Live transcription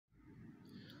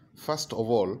first of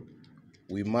all,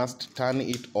 we must turn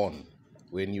it on.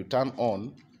 When you turn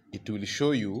on, it will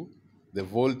show you the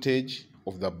voltage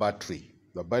of the battery.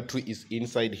 The battery is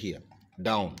inside here,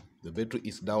 down. The battery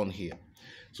is down here.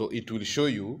 So it will show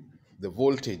you the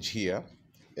voltage here,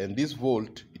 and this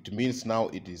volt, it means now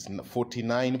it is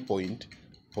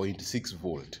 49.6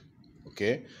 volt.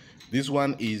 Okay, this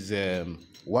one is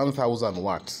 1000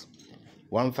 watts.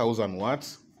 1000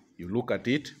 watts. You look at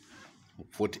it,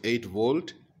 48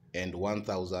 volt and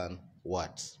 1000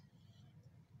 watts.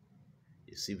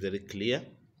 You see very clear?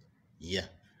 Yeah,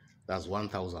 that's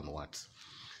 1000 watts.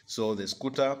 So the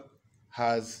scooter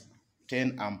has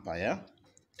 10 ampere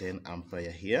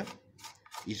here.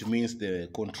 It means the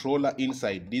controller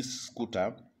inside this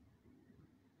scooter,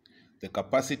 the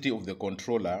capacity of the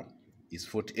controller is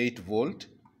 48 volt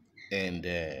and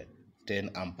 10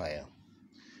 ampere.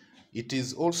 It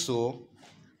is also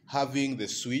having the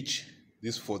switch,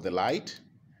 this for the light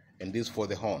and this for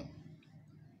the horn.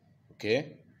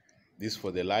 Okay, this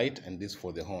for the light and this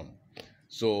for the horn.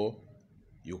 So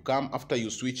you come, after you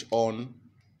switch on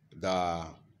the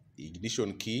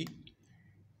ignition key,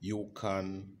 you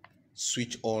can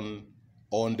switch on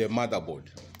the motherboard.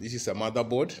 This is a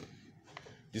motherboard.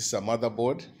 This is a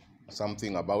motherboard.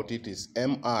 Something about it is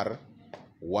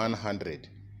MR100.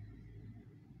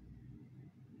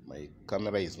 My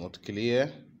camera is not clear.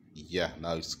 Yeah,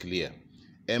 now it's clear.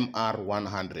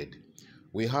 MR100.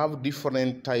 We have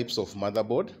different types of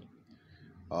motherboard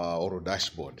or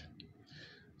dashboard.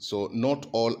 So not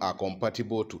all are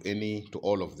compatible to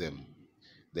all of them.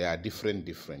 They are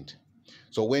different.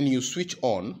 So when you switch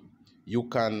on, you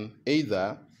can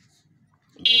either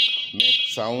make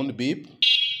sound beep,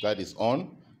 that is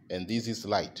on, and this is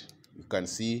light. You can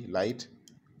see light.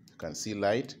 You can see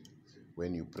light.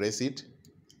 When you press it,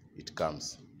 it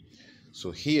comes.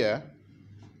 So here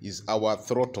is our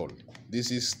throttle.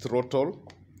 This is throttle.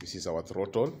 This is our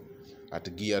throttle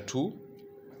at gear 2,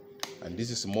 and this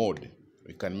is mode.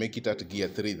 We can make it at gear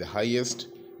 3, the highest.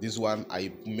 This one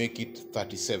I make it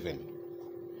 37.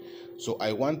 So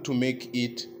I want to make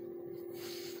it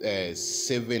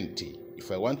 70. If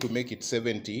I want to make it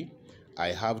 70, I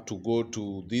have to go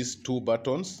to these two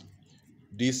buttons,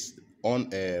 this on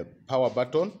a power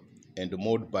button and the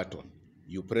mode button.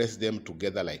 You press them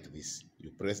together like this.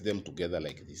 You press them together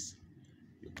like this.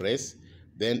 You press,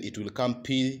 then it will come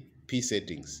P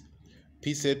settings.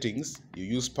 P settings, you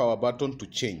use power button to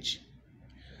change.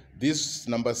 This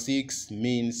number 6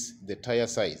 means the tire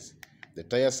size. The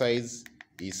tire size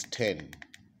is 10.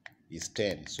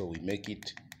 So we make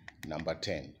it number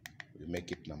 10. We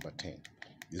make it number 10.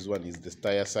 This one is the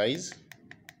tire size.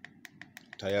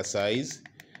 Tire size,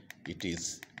 it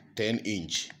is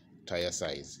 10-inch tire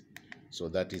size. So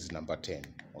that is number 10.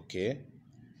 Okay,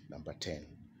 number 10.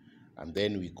 And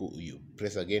then you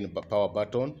press again the power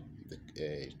button.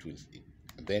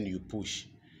 Then you push.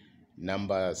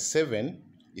 Number 7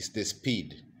 is the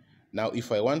speed. Now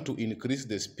if I want to increase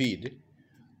the speed,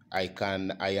 I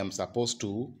am supposed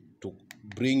to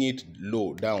bring it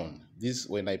low down. This,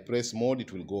 when I press mode,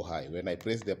 it will go high. When I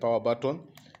press the power button,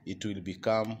 it will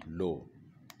become low.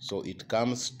 So it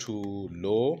comes to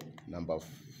low, number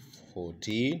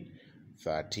 14,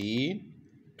 13,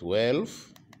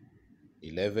 12,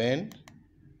 11,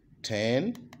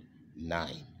 10,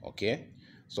 9. Okay,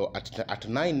 so at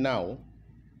 9 now,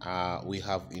 we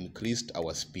have increased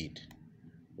our speed.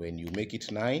 When you make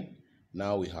it 9,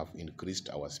 now we have increased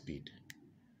our speed.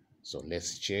 So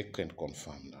let's check and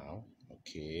confirm now.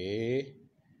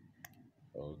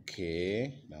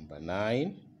 Okay, number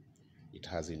 9, it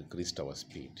has increased our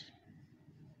speed.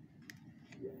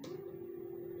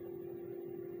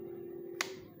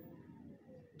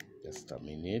 Just a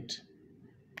minute.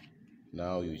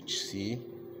 Now you see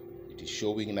it is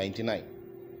showing 99.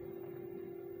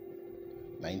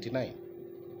 99.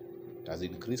 It has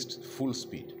increased full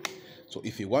speed. So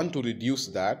if you want to reduce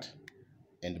that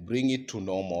and bring it to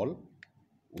normal,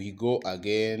 we go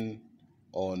again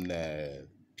on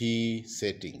P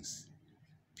settings.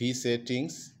 P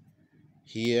settings,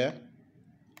 here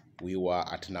we were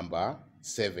at number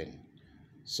 7.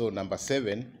 So number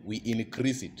 7, we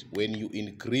increase it. When you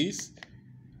increase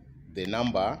the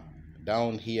number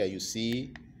down here, you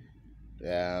see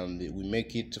we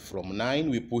make it from 9,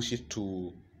 we push it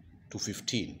to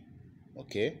 15.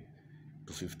 Okay,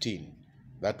 to 15.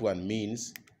 That one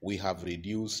means we have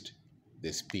reduced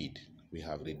the speed. We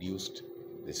have reduced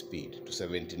the speed to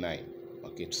 79.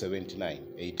 Okay, to 79,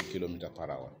 80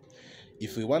 km/h.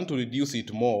 If we want to reduce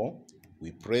it more,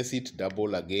 we press it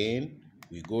double again.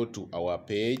 We go to our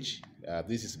page.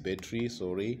 This is battery,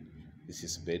 sorry. This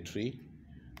is battery.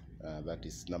 That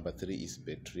is number 3 is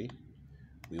battery.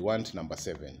 we want number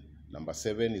 7. Number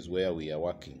 7 is where we are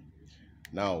working.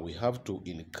 Now we have to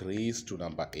increase to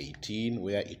number 18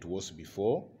 where it was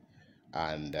before,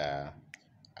 and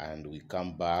we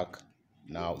come back.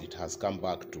 Now it has come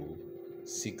back to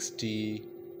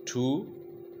 62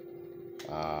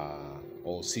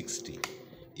 or 60.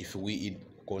 If we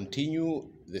continue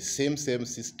the same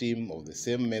system or the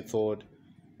same method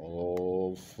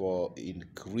of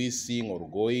increasing or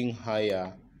going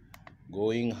higher,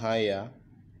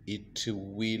 it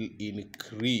will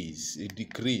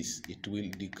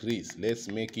decrease. Let's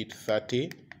make it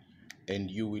 30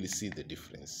 and you will see the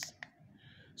difference.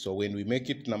 So when we make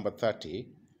it number 30,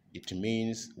 it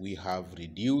means we have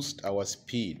reduced our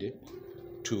speed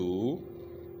to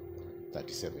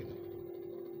 37.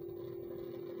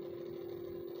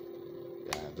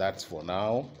 Yeah, that's for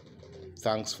now.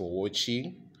 Thanks for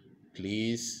watching.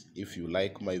 Please, if you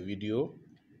like my video,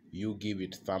 you give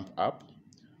it thumb up,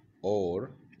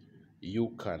 or you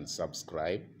can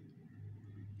subscribe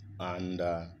and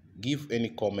give any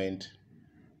comment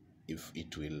if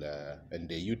it will, and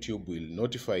the YouTube will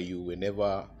notify you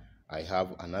whenever I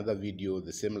have another video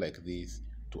the same like this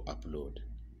to upload.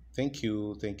 Thank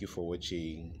you for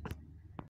watching.